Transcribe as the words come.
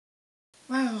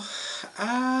Well,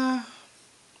 uh,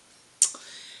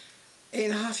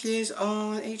 8.5 years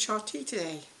on HRT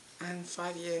today, and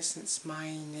 5 years since my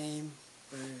name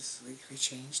was legally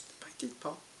changed by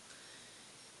default.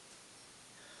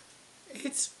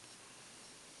 It's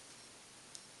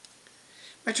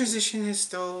my transition is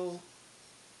still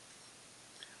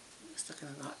stuck in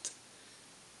a lot.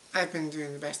 I've been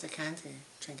doing the best I can to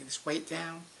try and get this weight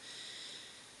down.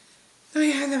 Oh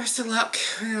yeah, the best of luck.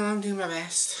 I'm doing my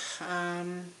best.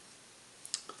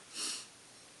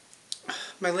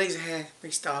 My laser hair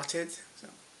restarted, so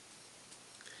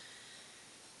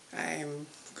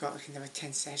I've got like another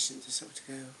 10 sessions or so to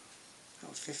go.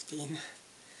 Or 15.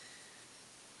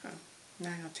 Oh,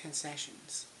 9 or 10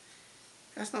 sessions.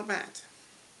 That's not bad.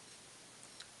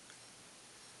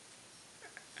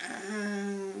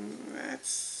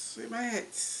 That's about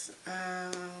it.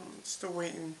 Still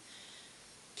waiting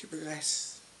to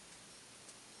progress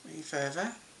any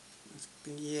further. It's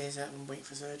been years I've been waiting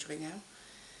for surgery now.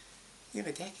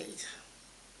 Nearly a decade.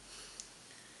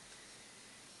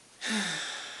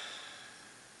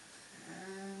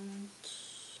 And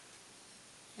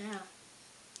yeah,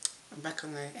 I'm back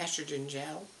on the estrogen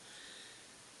gel.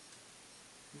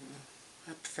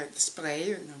 I prefer the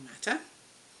spray, but no matter.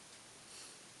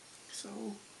 So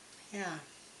yeah,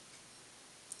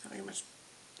 not really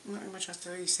much else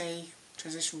to really say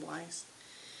transition wise.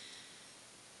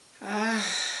 I'm not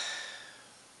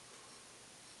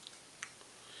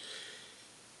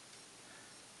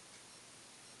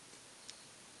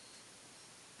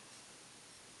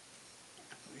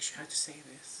really sure how to say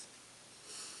this.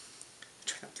 I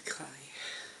try not to cry.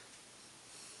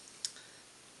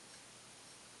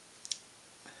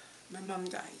 My mum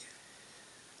died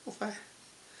over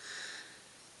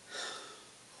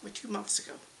 2 months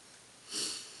ago.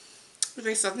 It was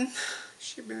very sudden.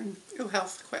 She'd been in ill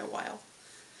health for quite a while.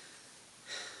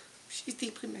 She's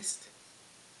deeply missed.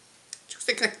 She was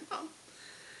like a mum.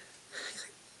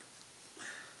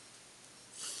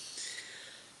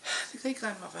 The great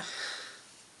grandmother.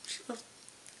 She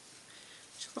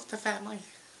loved her family.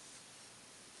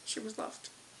 She was loved.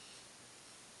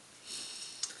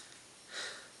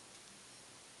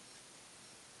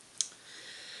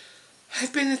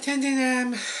 I've been attending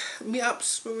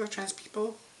meetups with trans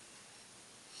people.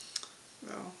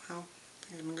 Well, how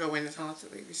things have been going, it's hard to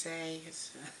really say.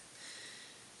 It's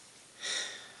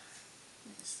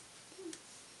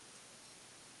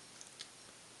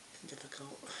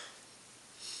difficult.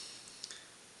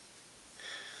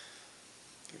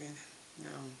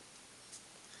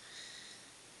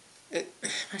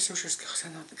 My social skills are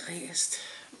not the greatest.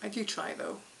 I do try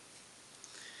though.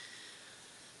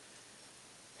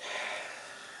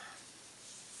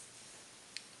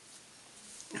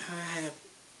 I had a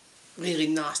really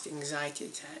nasty anxiety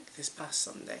attack this past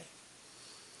Sunday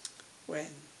when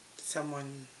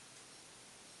someone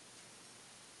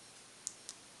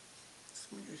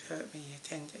who hurt me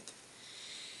attended,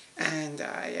 and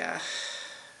I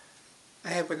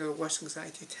had one of the worst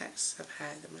anxiety attacks I've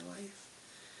had in my life.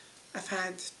 I've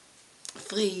had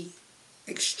 3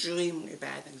 extremely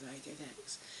bad anxiety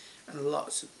attacks and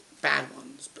lots of bad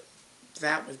ones, but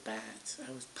that was bad.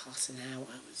 I was passing out,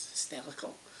 I was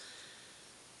hysterical.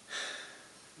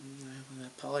 I want to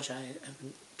apologise. I've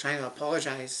been trying to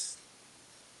apologise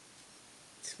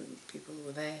to people who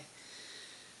were there,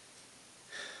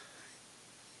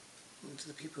 and to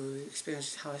the people who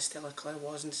experienced how hysterical I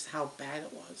was and just how bad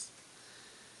it was.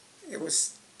 It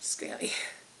was scary.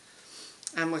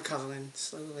 I'm recovering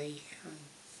slowly.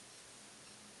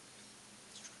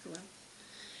 Struggling.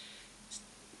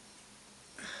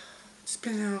 It's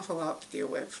been an awful lot to deal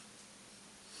with.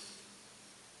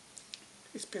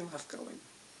 It's been rough going.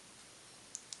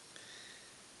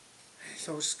 It's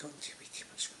all just going to be too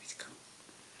much for me to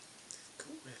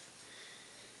cope with.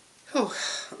 Oh,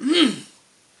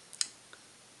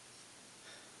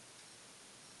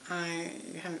 I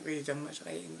haven't really done much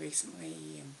writing recently.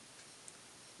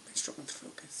 I've been struggling to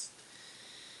focus.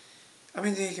 I've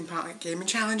been taking part in gaming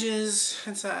challenges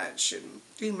and such, and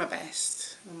doing my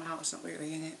best, and my heart's not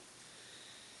really in it.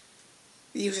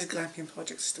 The Users Glamping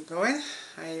project is still going.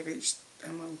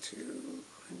 I'm on to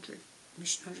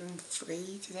mission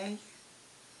 103 today,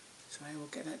 so I will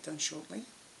get that done shortly.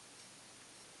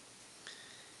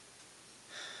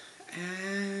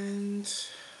 And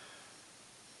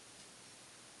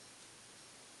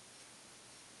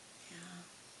yeah,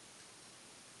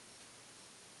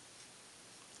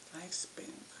 life's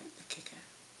been quite the kicker,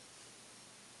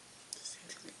 to say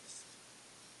the least.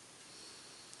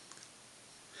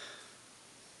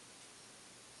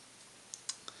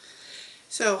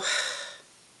 So,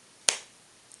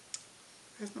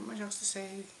 there's not much else to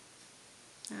say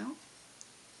now,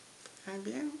 for the time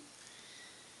being.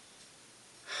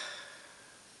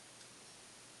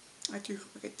 I do hope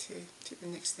I get to take the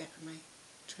next step in my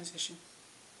transition.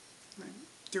 I'm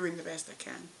doing the best I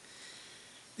can.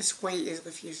 This weight is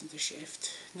refusing to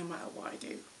shift, no matter what I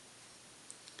do.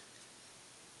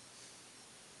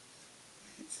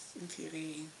 It's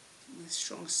infuriating. The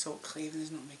strong salt craving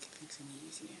is not making things any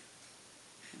easier.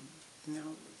 And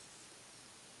now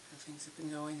how things have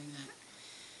been going and that,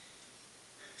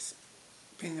 it's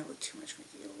been a little too much for me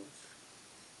to deal with.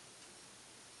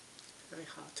 It's very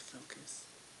hard to focus.